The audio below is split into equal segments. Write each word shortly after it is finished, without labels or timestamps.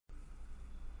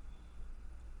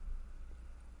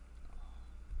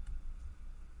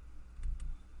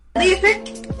ضيفك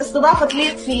استضافة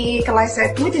ليق فيك، الله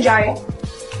يسعدك. متى جاية؟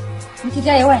 انت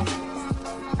جاية وين؟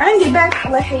 عندي البيت،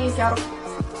 الله يحييك يا رب.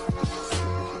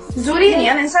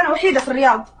 زوريني، أنا إنسانة وحيدة في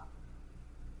الرياض.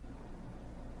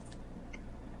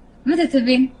 متى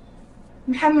تبين؟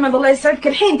 محمد الله يسعدك،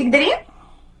 الحين تقدرين؟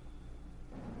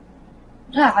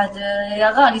 لا عاد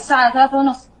يا غالي، الساعة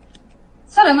 3:30.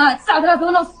 سلامات، الساعة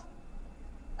 3:30.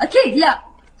 أكيد لا،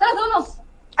 3:30.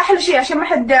 أحلى شيء عشان ما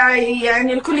حد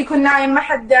يعني الكل يكون نايم، ما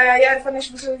حد يعرف أنا إيش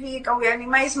بسوي فيك، أو يعني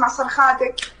ما يسمع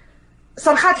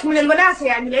صرخاتك من الوناسة،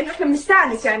 يعني لأنه إحنا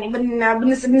بنستانس، يعني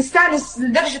بنستانس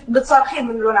لدرجة بتصارخين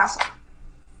من الوناسة.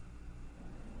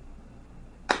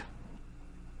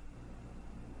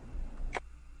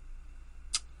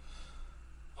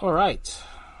 All right.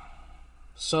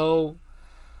 So,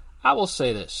 I will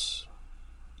say this.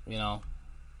 You know,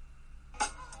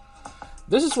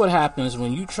 this is what happens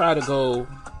when you try to go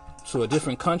to a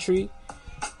different country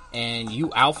and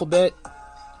you alphabet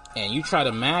and you try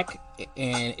to Mac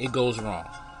and it goes wrong.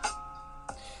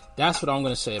 That's what I'm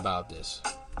going to say about this.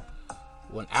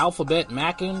 When alphabet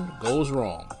Macking goes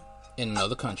wrong in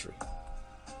another country.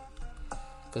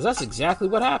 Because that's exactly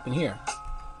what happened here.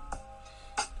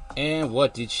 And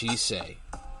what did she say?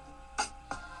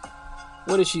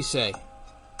 What did she say?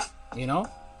 You know?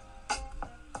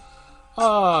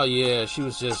 Oh, yeah, she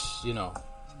was just,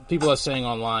 people are saying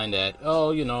online that,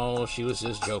 she was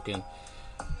just joking.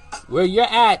 Where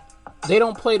you're at, they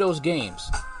don't play those games.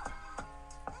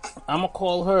 I'm going to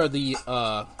call her the,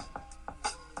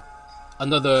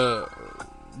 another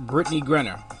Brittany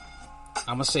Griner.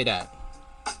 I'm going to say that.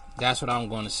 That's what I'm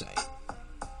going to say.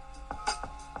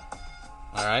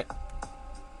 Alright.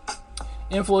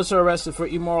 Influencer arrested for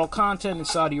immoral content in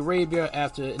Saudi Arabia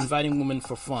after inviting women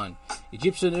for fun.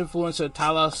 Egyptian influencer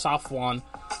Tala Safwan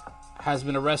has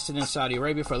been arrested in Saudi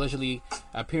Arabia for allegedly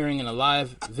appearing in a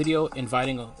live video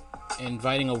inviting a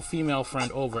female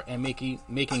friend over and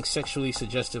making sexually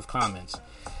suggestive comments.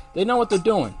 They know what they're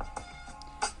doing.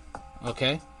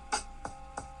 Okay?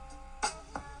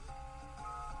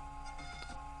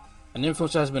 An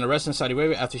influencer has been arrested in Saudi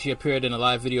Arabia after she appeared in a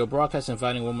live video broadcast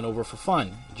inviting a woman over for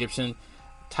fun. Egyptian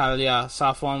Talia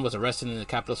Safwan was arrested in the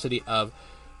capital city of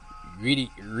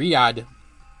Riyadh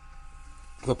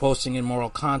for posting immoral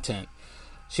content.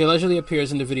 She allegedly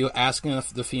appears in the video asking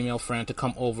the female friend to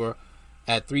come over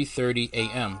at 3:30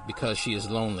 a.m. because she is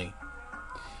lonely.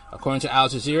 According to Al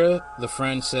Jazeera, the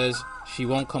friend says she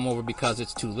won't come over because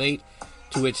it's too late,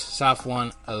 to which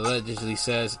Safwan allegedly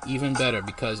says, even better,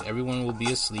 because everyone will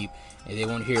be asleep and they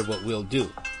won't hear what we'll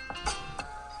do.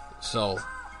 So,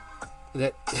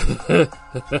 that...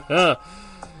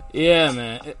 yeah,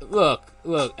 man. Look,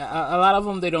 a lot of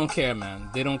them, they don't care, man.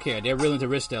 They don't care. They're willing to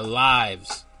risk their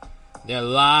lives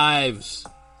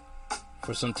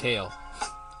for some tail.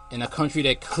 In a country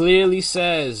that clearly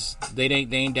says they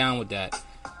ain't down with that.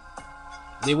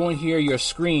 They won't hear your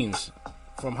screams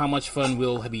from how much fun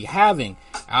we'll be having.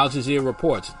 Al Jazeera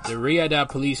reports the Riyadh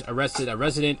police arrested a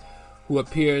resident who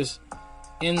appears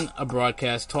in a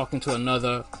broadcast talking to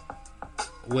another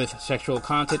with sexual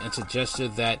content and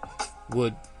suggested that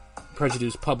would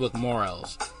prejudice public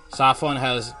morals. Safwan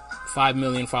has 5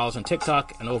 million followers on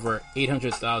TikTok and over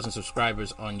 800,000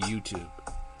 subscribers on YouTube.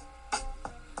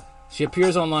 She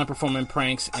appears online performing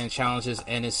pranks and challenges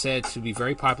and is said to be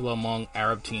very popular among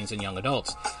Arab teens and young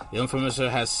adults. The influencer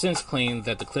has since claimed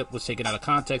that the clip was taken out of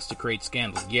context to create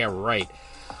scandal. Yeah, right.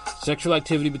 Sexual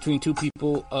activity between two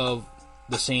people of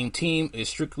the same team is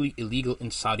strictly illegal in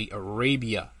Saudi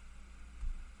Arabia.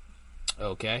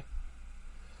 Okay.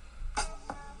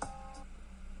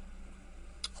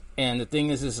 And the thing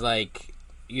is like,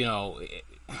 these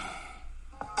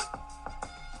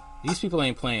people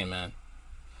ain't playing, man.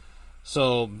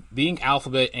 So, being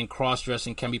alphabet and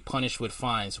cross-dressing can be punished with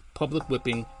fines, public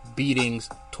whipping, beatings,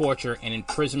 torture, and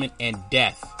imprisonment and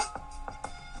death.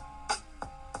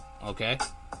 Okay?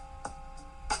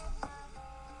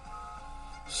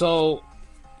 So,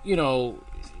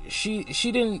 she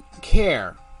didn't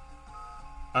care,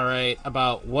 alright,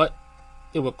 about what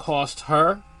it would cost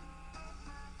her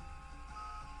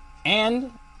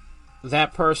and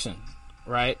that person,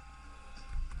 right?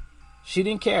 She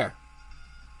didn't care.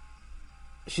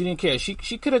 She didn't care. She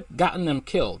could have gotten them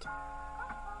killed.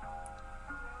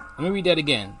 Let me read that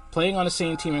again. Playing on the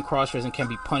same team in cross-dressing can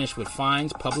be punished with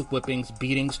fines, public whippings,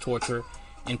 beatings, torture,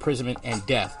 imprisonment, and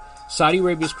death. Saudi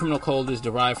Arabia's criminal code is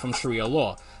derived from Sharia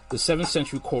law, the 7th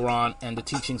century Quran, and the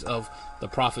teachings of the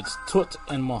prophets Tut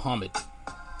and Muhammad.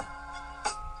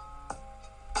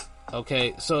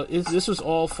 Okay, so this was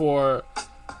all for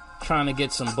trying to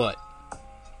get some butt.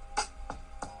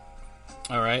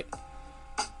 Alright?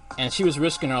 And she was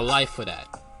risking her life for that.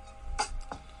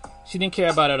 She didn't care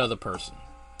about that other person.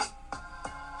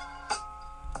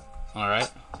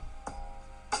 Alright?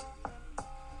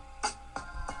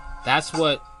 That's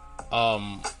what,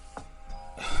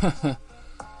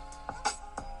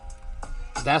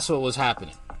 that's what was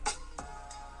happening.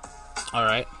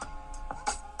 Alright?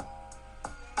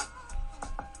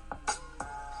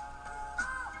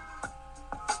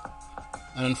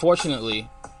 And unfortunately,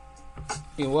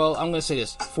 well, I'm going to say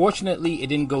this. Fortunately, it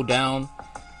didn't go down,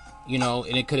 you know,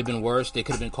 and it could have been worse. They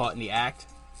could have been caught in the act.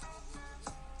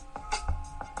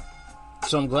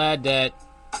 So I'm glad that,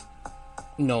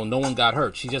 you know, no one got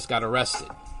hurt. She just got arrested.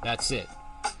 That's it.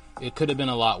 It could have been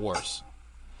a lot worse.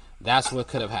 That's what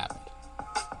could have happened.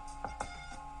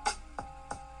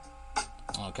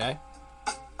 Okay?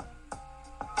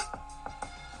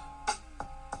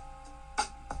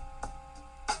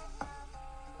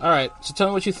 Alright, so tell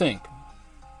me what you think.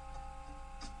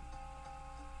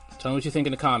 Tell me what you think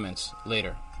in the comments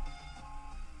later.